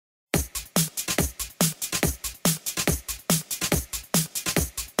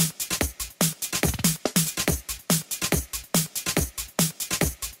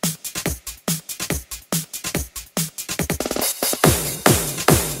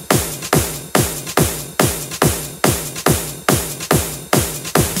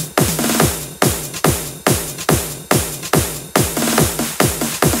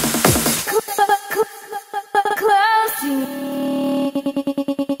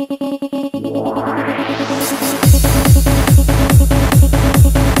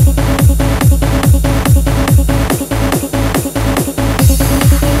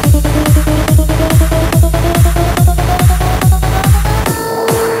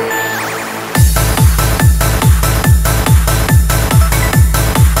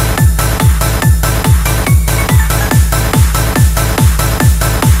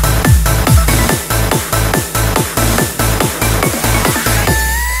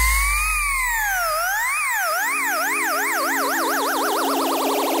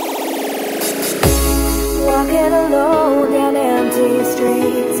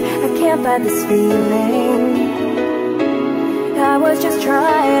had this feeling. I was just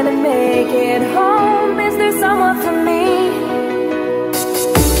trying to make it home. Is there someone for me?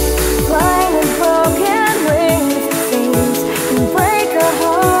 Flying with broken wings, it seems, can break a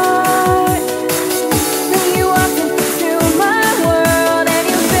heart. Then you walked into my world and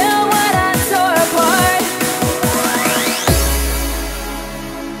you built what I tore apart.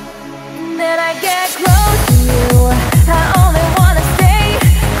 And then I get close to you. I only wanna stay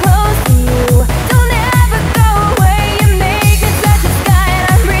close to you. Don't ever go away. You make it such a sky, and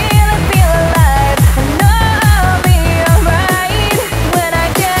I really feel alive. I know I'll be alright when I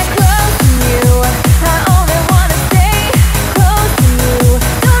get close to you. I only wanna stay close to you.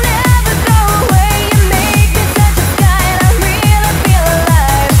 Don't ever go away. You make it such a sky, and I really feel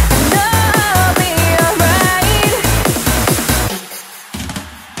alive. I know I'll be alright.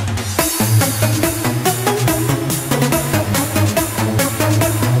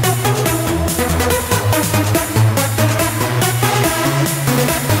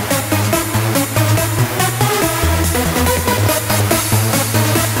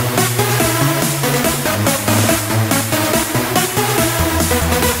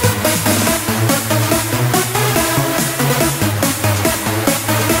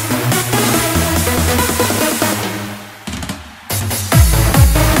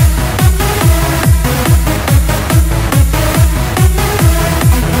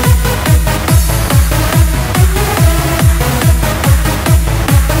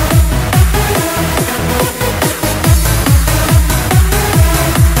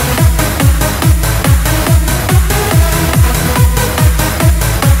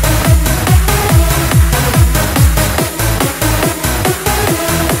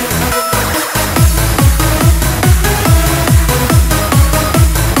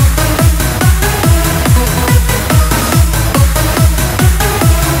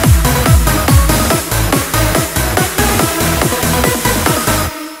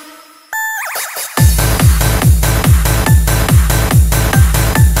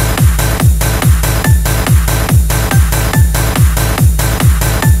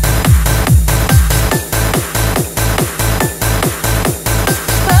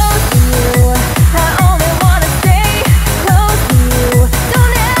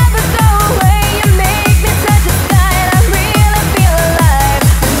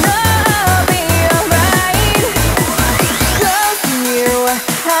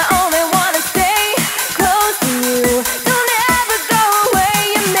 I